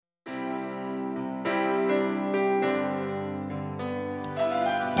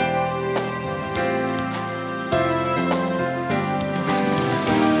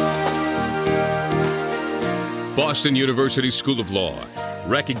Boston University School of Law,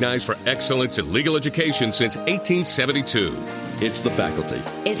 recognized for excellence in legal education since 1872. It's the faculty.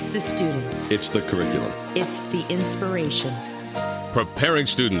 It's the students. It's the curriculum. It's the inspiration. Preparing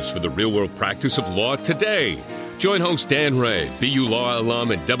students for the real-world practice of law today. Join host Dan Ray, BU Law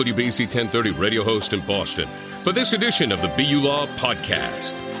alum and WBZ 1030 radio host in Boston, for this edition of the BU Law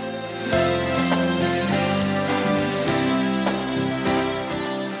Podcast.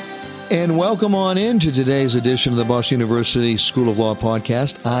 And welcome on in to today's edition of the Boston University School of Law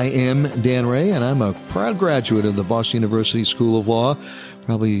podcast. I am Dan Ray, and I'm a proud graduate of the Boston University School of Law,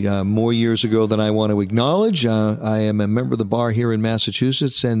 probably more years ago than I want to acknowledge. I am a member of the bar here in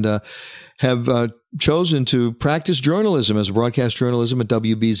Massachusetts and have chosen to practice journalism as a broadcast journalism at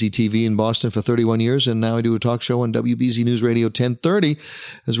WBZ TV in Boston for 31 years. And now I do a talk show on WBZ News Radio 1030.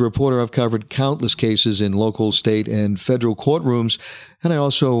 As a reporter, I've covered countless cases in local, state, and federal courtrooms. And I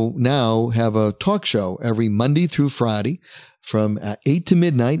also now have a talk show every Monday through Friday from 8 to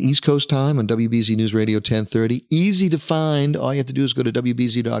midnight East Coast time on WBZ News Radio 1030. Easy to find. All you have to do is go to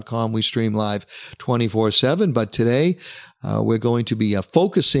WBZ.com. We stream live 24/7. But today, we're going to be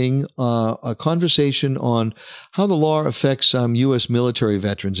focusing a conversation on how the law affects U.S. military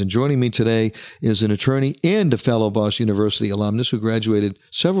veterans. And joining me today is an attorney and a fellow Boston University alumnus who graduated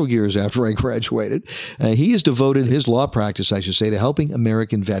several years after I graduated. He has devoted his law practice, I should say, to helping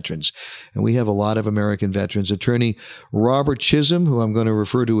American veterans. And we have a lot of American veterans. Attorney Robert Chisholm, who I'm going to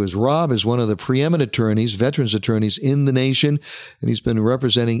refer to as Rob, is one of the preeminent attorneys, veterans attorneys in the nation. And he's been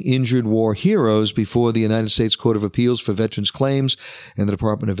representing injured war heroes before the United States Court of Appeals for Veterans Claims and the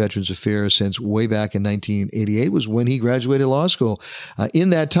Department of Veterans Affairs since way back in 1988 was when he graduated law school. In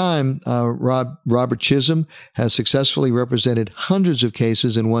that time, Robert Chisholm has successfully represented hundreds of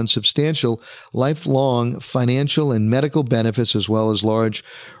cases and won substantial lifelong financial and medical benefits as well as large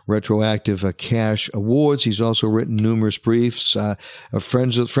retroactive cash awards. He's also written numerous briefs,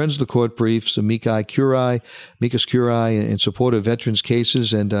 Friends of the Court briefs, amicus curiae in support of veterans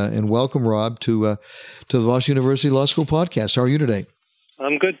cases. And welcome, Rob, to the Boston University Law School podcast. How are you today?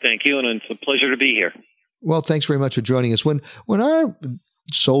 I'm good, thank you, and it's a pleasure to be here. Well, thanks very much for joining us. When our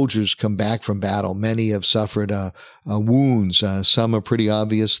soldiers come back from battle, many have suffered wounds. Some are pretty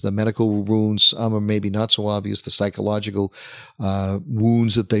obvious, the medical wounds. Some are maybe not so obvious, the psychological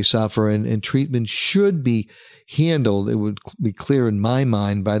wounds that they suffer. And treatment should be handled, it would be clear in my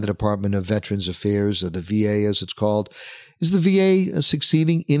mind, by the Department of Veterans Affairs, or the VA as it's called. Is the VA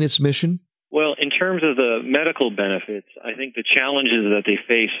succeeding in its mission? Well, in terms of the medical benefits, I think the challenges that they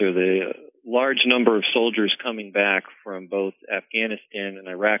face are the large number of soldiers coming back from both Afghanistan and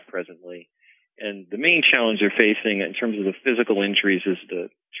Iraq presently. And the main challenge they're facing in terms of the physical injuries is the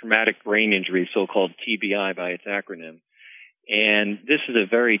traumatic brain injury, so-called TBI by its acronym. And this is a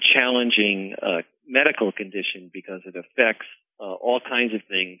very challenging medical condition because it affects all kinds of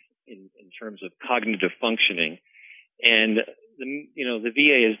things in terms of cognitive functioning. And the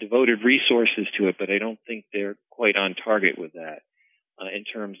VA has devoted resources to it, but I don't think they're quite on target with that in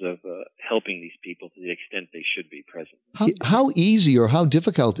terms of helping these people to the extent they should be present. How easy or how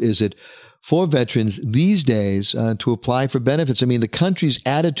difficult is it for veterans these days to apply for benefits? I mean, the country's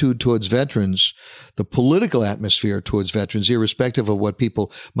attitude towards veterans, the political atmosphere towards veterans, irrespective of what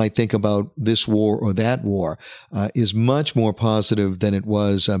people might think about this war or that war, is much more positive than it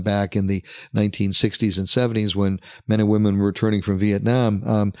was back in the 1960s and 70s when men and women were returning from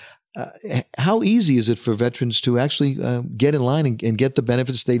Vietnam. How easy is it for veterans to actually get in line and get the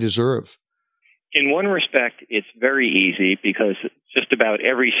benefits they deserve? In one respect, it's very easy because just about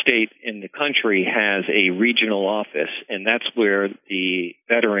every state in the country has a regional office, and that's where the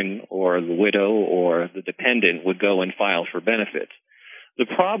veteran or the widow or the dependent would go and file for benefits. The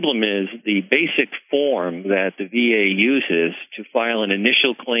problem is the basic form that the VA uses to file an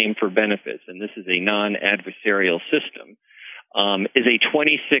initial claim for benefits, and this is a non-adversarial system, is a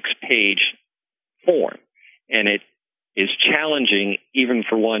 26-page form, and it is challenging even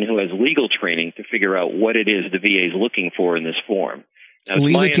for one who has legal training to figure out what it is the VA is looking for in this form. Now,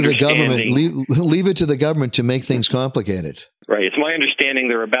 leave it to the government. Leave it to the government to make things complicated. Right. It's my understanding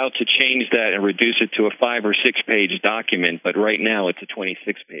they're about to change that and reduce it to a 5 or 6 page document, but right now it's a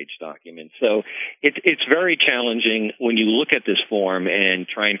 26-page document. So it's very challenging when you look at this form and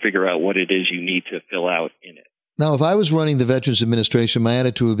try and figure out what it is you need to fill out in it. Now, if I was running the Veterans Administration, my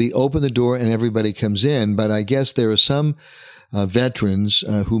attitude would be open the door and everybody comes in. But I guess there are some veterans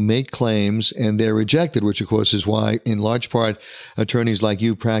who make claims and they're rejected, which, of course, is why, in large part, attorneys like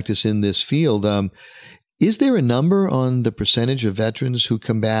you practice in this field. Is there a number on the percentage of veterans who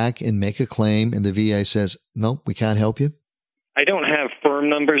come back and make a claim and the VA says, no, we can't help you? I don't have firm firm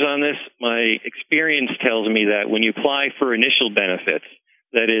numbers on this. My experience tells me that when you apply for initial benefits,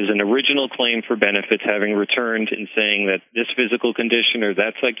 that is an original claim for benefits having returned and saying that this physical condition or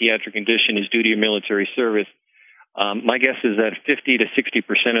that psychiatric condition is due to your military service, my guess is that 50 to 60%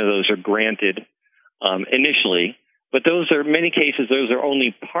 of those are granted initially. But those are, many cases, those are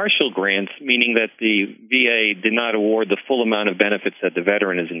only partial grants, meaning that the VA did not award the full amount of benefits that the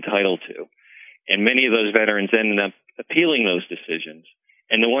veteran is entitled to. And many of those veterans end up appealing those decisions.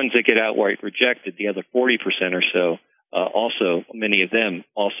 And the ones that get outright rejected, the other 40% or so, also, many of them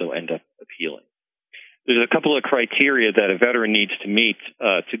also end up appealing. There's a couple of criteria that a veteran needs to meet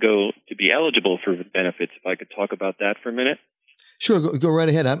to be eligible for benefits. If I could talk about that for a minute. Sure, go right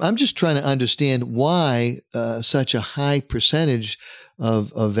ahead. I'm just trying to understand why such a high percentage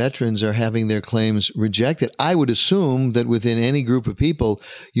of veterans are having their claims rejected. I would assume that within any group of people,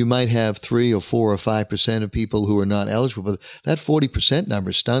 you might have 3 or 4 or 5% of people who are not eligible, but that 40%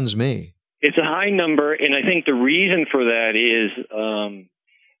 number stuns me. It's a high number, and I think the reason for that is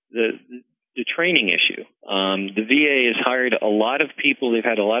the training issue. The VA has hired a lot of people. They've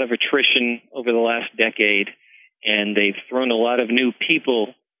had a lot of attrition over the last decade, and they've thrown a lot of new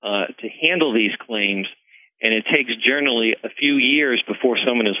people to handle these claims, and it takes generally a few years before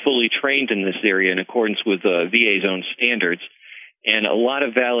someone is fully trained in this area in accordance with VA's own standards, and a lot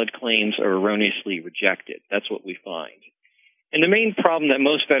of valid claims are erroneously rejected. That's what we find. And the main problem that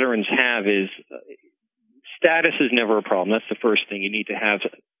most veterans have is status is never a problem. That's the first thing. You need to have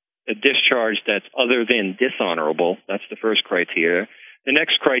a discharge that's other than dishonorable. That's the first criteria. The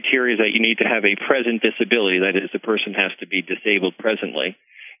next criteria is that you need to have a present disability. That is, the person has to be disabled presently.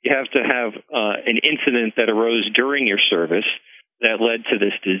 You have to have an incident that arose during your service that led to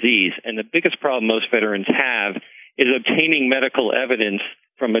this disease. And the biggest problem most veterans have is obtaining medical evidence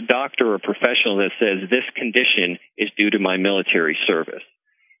from a doctor or professional that says this condition is due to my military service.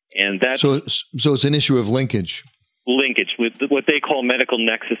 And that's so it's an issue of linkage with what they call medical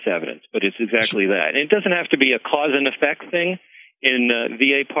nexus evidence, but it's exactly that. And it doesn't have to be a cause and effect thing in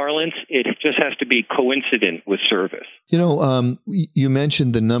VA parlance. It just has to be coincident with service. You know, you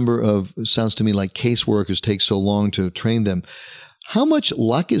mentioned the number of, sounds to me like caseworkers take so long to train them. How much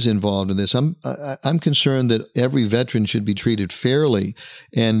luck is involved in this? I'm concerned that every veteran should be treated fairly,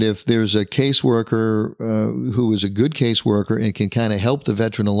 and if there's a caseworker who is a good caseworker and can kind of help the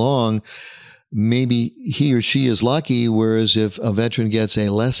veteran along, maybe he or she is lucky. Whereas if a veteran gets a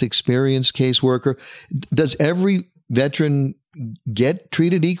less experienced caseworker, does every veteran get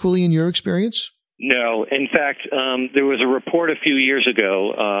treated equally in your experience? No. In fact, there was a report a few years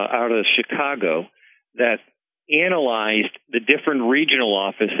ago out of Chicago that analyzed the different regional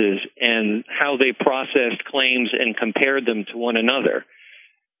offices and how they processed claims and compared them to one another.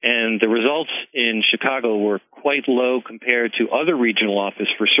 And the results in Chicago were quite low compared to other regional offices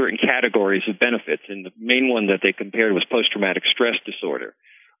for certain categories of benefits. And the main one that they compared was post-traumatic stress disorder.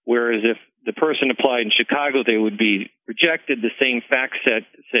 Whereas if the person applied in Chicago, they would be rejected. The same fact set,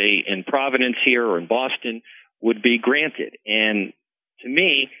 say, in Providence here or in Boston, would be granted. And to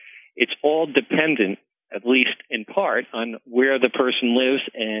me, it's all dependent, at least in part, on where the person lives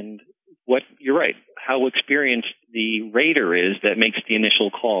and what, you're right, how experienced the rater is that makes the initial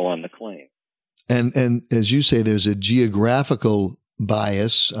call on the claim. And as you say, there's a geographical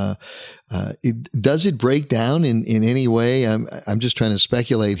bias. Does it break down in any way? I'm just trying to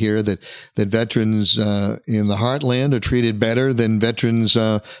speculate here that veterans in the heartland are treated better than veterans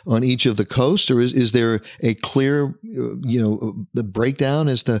on each of the coasts, or is there a clear, the breakdown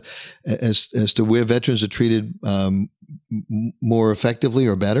as to where veterans are treated more effectively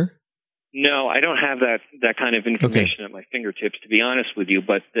or better? No, I don't have that kind of information at my fingertips, to be honest with you.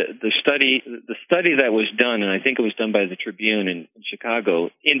 But the study that was done, and I think it was done by the Tribune in Chicago,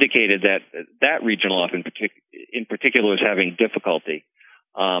 indicated that regional office in particular was having difficulty.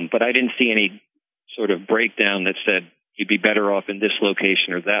 But I didn't see any sort of breakdown that said you'd be better off in this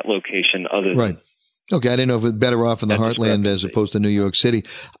location or that location other than. Right. Okay, I didn't know if it's better off in the heartland as opposed to New York City.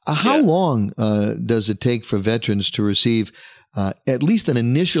 How long does it take for veterans to receive at least an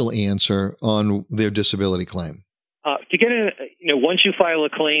initial answer on their disability claim? To get once you file a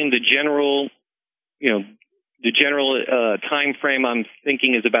claim, the general time frame I'm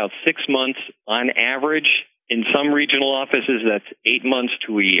thinking is about 6 months on average. In some regional offices, that's 8 months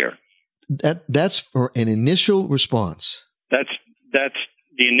to a year. That's for an initial response. That's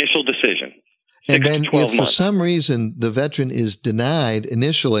the initial decision. And then if for some reason the veteran is denied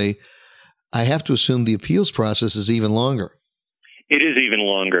initially, I have to assume the appeals process is even longer. It is even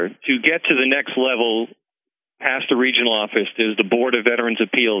longer. To get to the next level past the regional office, there's the Board of Veterans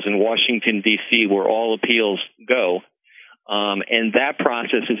Appeals in Washington, D.C., where all appeals go. And that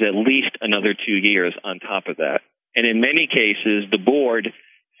process is at least another 2 years on top of that. And in many cases, the board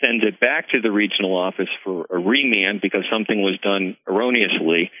sends it back to the regional office for a remand because something was done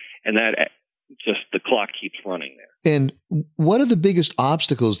erroneously, and that just the clock keeps running there. And what are the biggest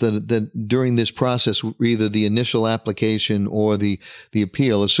obstacles that during this process, either the initial application or the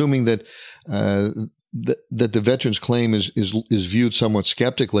appeal, assuming that that the veteran's claim is viewed somewhat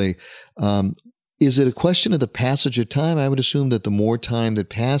skeptically? Is it a question of the passage of time? I would assume that the more time that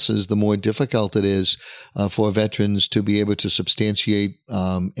passes, the more difficult it is for veterans to be able to substantiate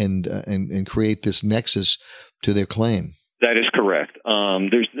and create this nexus to their claim. That is correct.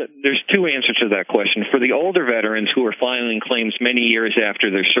 There's two answers to that question. For the older veterans who are filing claims many years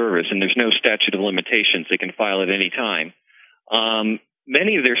after their service, and there's no statute of limitations, they can file at any time.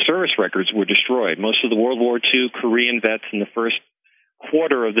 Many of their service records were destroyed. Most of the World War II Korean vets and the first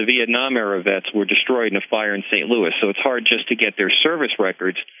quarter of the Vietnam-era vets were destroyed in a fire in St. Louis, so it's hard just to get their service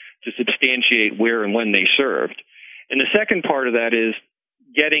records to substantiate where and when they served. And the second part of that is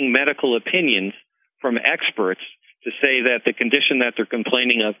getting medical opinions from experts to say that the condition that they're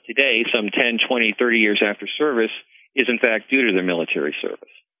complaining of today, some 10, 20, 30 years after service, is in fact due to their military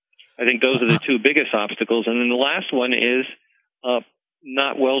service. I think those are the two biggest obstacles. And then the last one is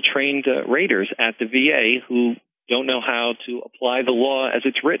not well-trained raters at the VA who don't know how to apply the law as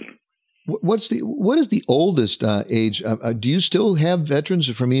it's written. What is the oldest age? Do you still have veterans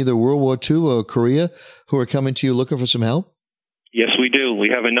from either World War II or Korea who are coming to you looking for some help? Yes, we do. We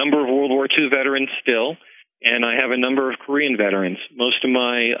have a number of World War II veterans still, and I have a number of Korean veterans. Most of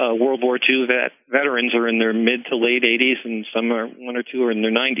my World War II veterans are in their mid to late 80s, and some are one or two are in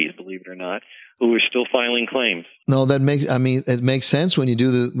their 90s, believe it or not, who are still filing claims. No, it makes sense when if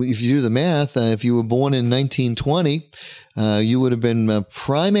you do the math. If you were born in 1920, you would have been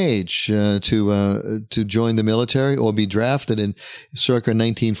prime age to join the military or be drafted in circa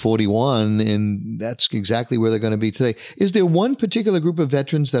 1941, and that's exactly where they're going to be today. Is there one particular group of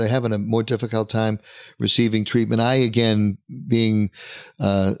veterans that are having a more difficult time receiving treatment? I, again, being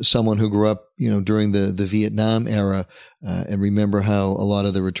someone who grew up, during the Vietnam era, and remember how a lot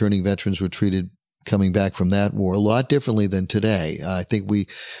of the returning veterans were treated coming back from that war a lot differently than today. I think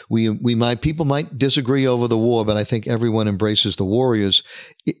people might disagree over the war, but I think everyone embraces the warriors.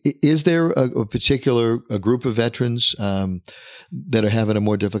 Is there a particular group of veterans that are having a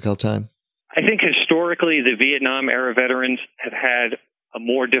more difficult time? I think historically the Vietnam era veterans have had a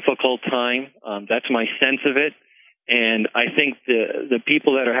more difficult time. That's my sense of it. And I think the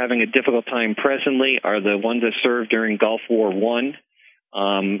people that are having a difficult time presently are the ones that served during Gulf War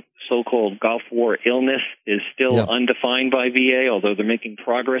I. So-called Gulf War illness is still undefined by VA, although they're making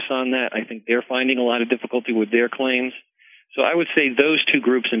progress on that. I think they're finding a lot of difficulty with their claims. So I would say those two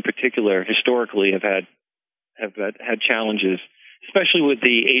groups in particular historically have had challenges, especially with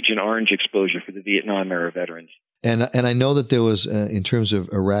the Agent Orange exposure for the Vietnam-era veterans. And I know that there was, in terms of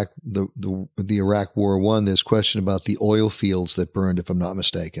Iraq, the Iraq War I, there's question about the oil fields that burned, if I'm not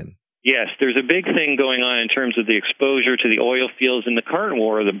mistaken. Yes, there's a big thing going on in terms of the exposure to the oil fields. In the current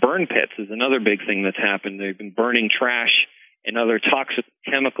war, the burn pits is another big thing that's happened. They've been burning trash and other toxic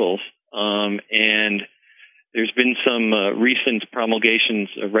chemicals, and there's been some recent promulgations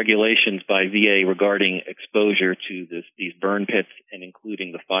of regulations by VA regarding exposure to these burn pits and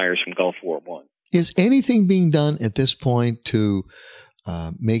including the fires from Gulf War I. Is anything being done at this point to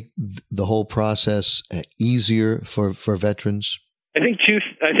make the whole process easier for veterans? I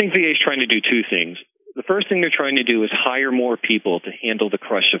think VA is trying to do two things. The first thing they're trying to do is hire more people to handle the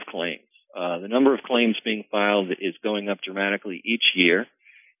crush of claims. The number of claims being filed is going up dramatically each year,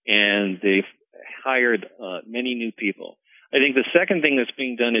 and they've hired many new people. I think the second thing that's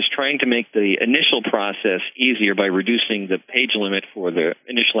being done is trying to make the initial process easier by reducing the page limit for the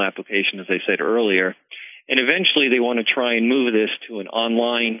initial application, as I said earlier. And eventually they want to try and move this to an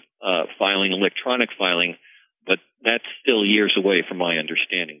online filing, electronic filing, but that's still years away from my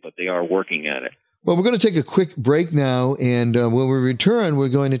understanding, but they are working at it. Well, we're going to take a quick break now, and when we return, we're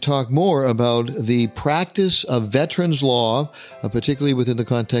going to talk more about the practice of veterans law, particularly within the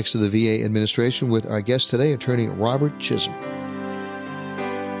context of the VA administration, with our guest today, Attorney Robert Chisholm.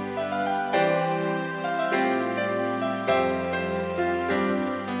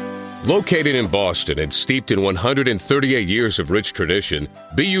 Located in Boston and steeped in 138 years of rich tradition,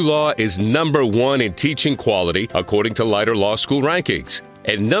 BU Law is number one in teaching quality according to Leiter Law School rankings,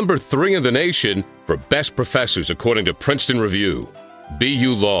 and number 3 in the nation for best professors according to Princeton Review.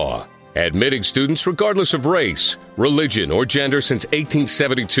 BU Law, admitting students regardless of race, religion, or gender since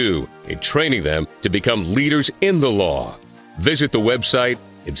 1872, and training them to become leaders in the law. Visit the website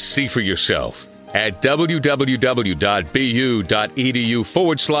and see for yourself. at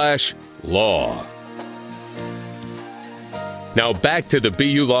www.bu.edu/law. Now back to the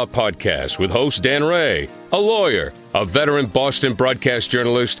BU Law Podcast with host Dan Ray, a lawyer, a veteran Boston broadcast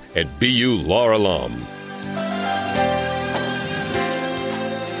journalist, and BU Law alum.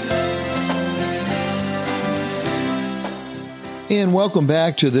 And welcome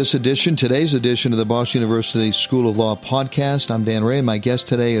back to today's edition of the Boston University School of Law podcast. I'm Dan Ray. My guest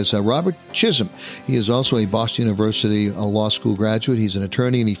today is Robert Chisholm. He is also a Boston University Law School graduate. He's an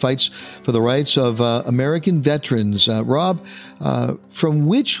attorney and he fights for the rights of American veterans. Rob, from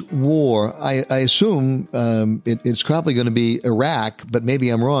which war? I assume it's probably going to be Iraq, but maybe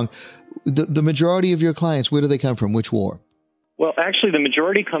I'm wrong. The majority of your clients, where do they come from? Which war? Well, actually, the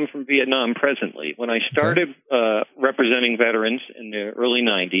majority come from Vietnam presently. When I started representing veterans in the early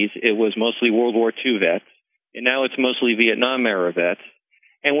 90s, it was mostly World War II vets, and now it's mostly Vietnam-era vets.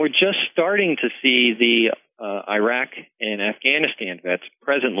 And we're just starting to see the Iraq and Afghanistan vets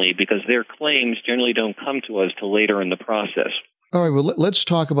presently because their claims generally don't come to us till later in the process. All right, well, let's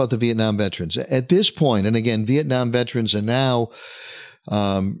talk about the Vietnam veterans. At this point, and again, Vietnam veterans are now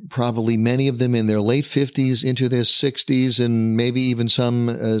probably many of them in their late 50s into their 60s, and maybe even some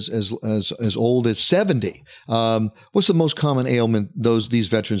as old as 70. What's the most common ailment these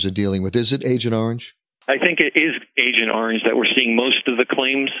veterans are dealing with? Is it Agent Orange? I think it is Agent Orange that we're seeing most of the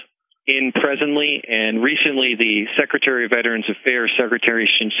claims in presently. And recently, the Secretary of Veterans Affairs, Secretary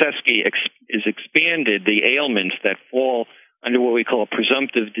Shinseki, has expanded the ailments that fall under what we call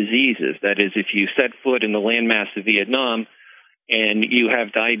presumptive diseases. That is, if you set foot in the landmass of Vietnam, and you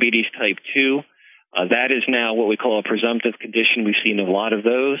have diabetes type 2, that is now what we call a presumptive condition. We've seen a lot of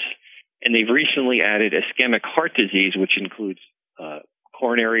those. And they've recently added ischemic heart disease, which includes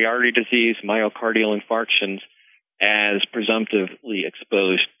coronary artery disease, myocardial infarctions, as presumptively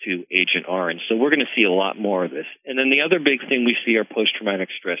exposed to Agent Orange. So we're going to see a lot more of this. And then the other big thing we see are post-traumatic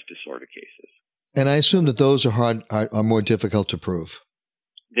stress disorder cases. And I assume that those are more difficult to prove.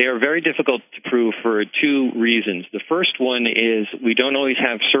 They are very difficult to prove for two reasons. The first one is we don't always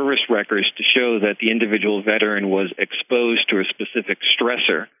have service records to show that the individual veteran was exposed to a specific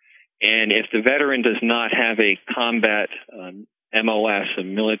stressor. And if the veteran does not have a combat MOS, a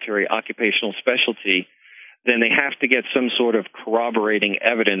military occupational specialty, then they have to get some sort of corroborating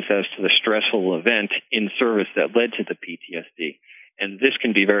evidence as to the stressful event in service that led to the PTSD. And this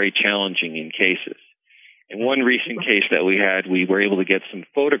can be very challenging in cases. In one recent case that we had, we were able to get some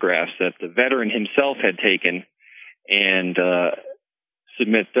photographs that the veteran himself had taken and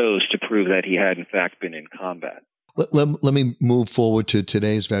submit those to prove that he had, in fact, been in combat. Let me move forward to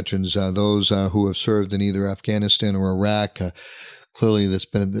today's veterans, those who have served in either Afghanistan or Iraq. Clearly, that's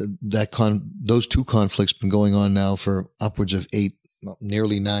been those two conflicts been going on now for upwards of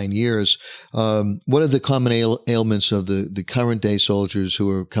nearly 9 years. What are the common ailments of the current day soldiers who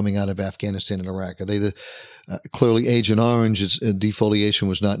are coming out of Afghanistan and Iraq? Are they clearly Agent Orange? Defoliation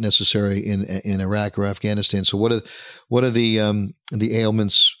was not necessary in Iraq or Afghanistan. So what are the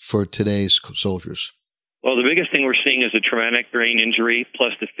ailments for today's soldiers? Well, the biggest thing we're seeing is a traumatic brain injury,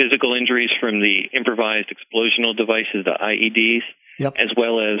 plus the physical injuries from the improvised explosional devices, the IEDs, as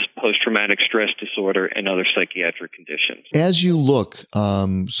well as post-traumatic stress disorder and other psychiatric conditions. As you look,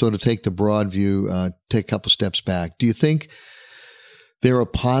 sort of take the broad view, take a couple steps back, do you think there are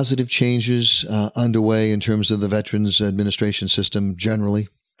positive changes underway in terms of the Veterans Administration system generally?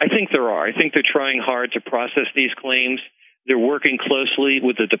 I think there are. I think they're trying hard to process these claims. They're working closely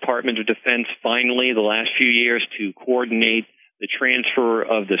with the Department of Defense, finally, the last few years, to coordinate the transfer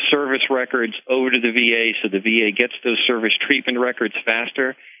of the service records over to the VA so the VA gets those service treatment records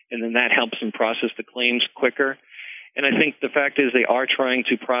faster, and then that helps them process the claims quicker. And I think the fact is they are trying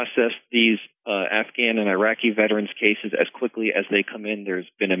to process these Afghan and Iraqi veterans' cases as quickly as they come in. There's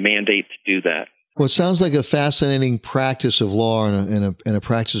been a mandate to do that. Well, it sounds like a fascinating practice of law and a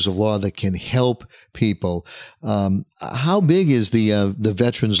practice of law that can help people. How big is the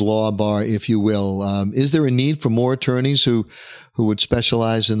veterans law bar, if you will? Is there a need for more attorneys who would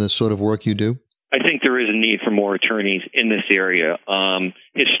specialize in the sort of work you do? I think there is a need for more attorneys in this area.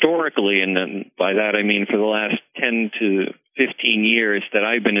 Historically, and then by that I mean for the last 10 to 15 years that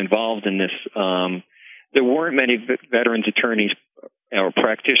I've been involved in this, there weren't many veterans attorneys or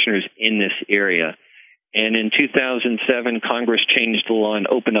practitioners in this area. And in 2007, Congress changed the law and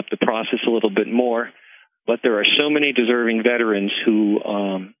opened up the process a little bit more. But there are so many deserving veterans who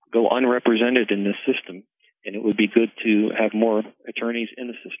go unrepresented in this system and it would be good to have more attorneys in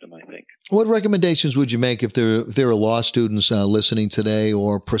the system, I think. What recommendations would you make if there are law students listening today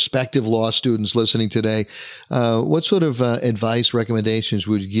or prospective law students listening today? What sort of advice, recommendations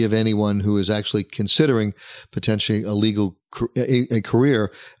would you give anyone who is actually considering potentially a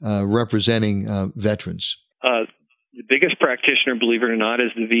career representing veterans? The biggest practitioner, believe it or not, is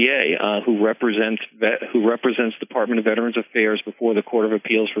the VA, who represents Department of Veterans Affairs before the Court of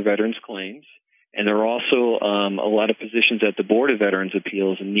Appeals for Veterans Claims. And there are also a lot of positions at the Board of Veterans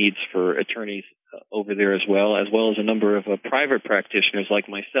Appeals and needs for attorneys over there as well as a number of private practitioners like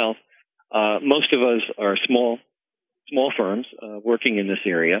myself. Most of us are small firms working in this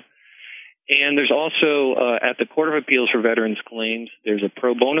area. And there's also, at the Court of Appeals for Veterans Claims, there's a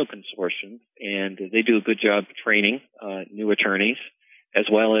pro bono consortium, and they do a good job training new attorneys, as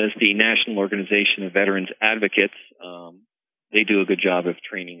well as the National Organization of Veterans Advocates. They do a good job of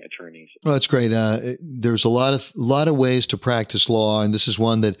training attorneys. Well, that's great. There's a lot of ways to practice law, and this is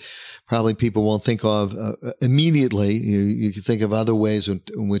one that probably people won't think of immediately. You can think of other ways in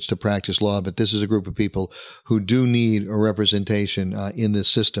which to practice law, but this is a group of people who do need a representation in this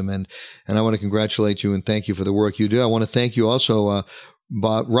system. And I want to congratulate you and thank you for the work you do. I want to thank you also,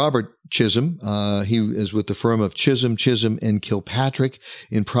 Robert Chisholm. He is with the firm of Chisholm and Kilpatrick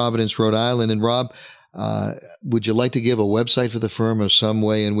in Providence, Rhode Island. And Rob, would you like to give a website for the firm or some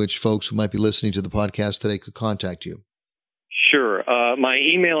way in which folks who might be listening to the podcast today could contact you? Sure. My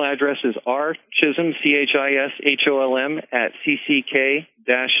email address is rchisholm, CHISHOLM,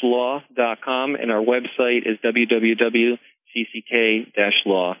 @cck-law.com, and our website is www.cck-law.com.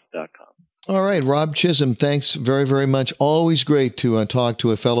 All right, Rob Chisholm, thanks very, very much. Always great to talk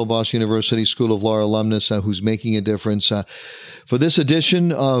to a fellow Boston University School of Law alumnus who's making a difference. For this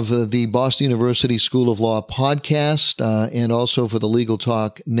edition of the Boston University School of Law podcast and also for the Legal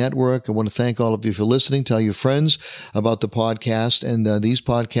Talk Network, I want to thank all of you for listening. Tell your friends about the podcast. And these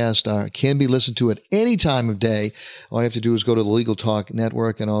podcasts can be listened to at any time of day. All you have to do is go to the Legal Talk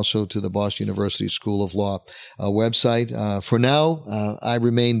Network and also to the Boston University School of Law website. For now, I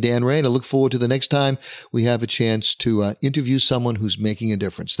remain Dan Ray, and I look forward to the next time we have a chance to interview someone who's making a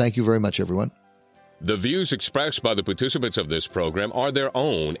difference. Thank you very much, everyone. The views expressed by the participants of this program are their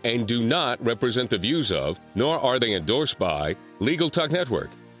own and do not represent the views of, nor are they endorsed by, Legal Talk Network,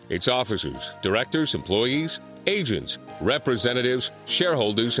 its officers, directors, employees, agents, representatives,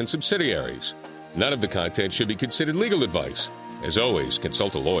 shareholders, and subsidiaries. None of the content should be considered legal advice. As always,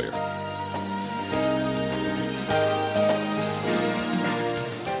 consult a lawyer.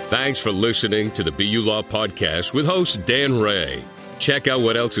 Thanks for listening to the BU Law Podcast with host Dan Ray. Check out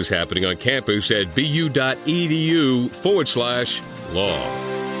what else is happening on campus at bu.edu/law.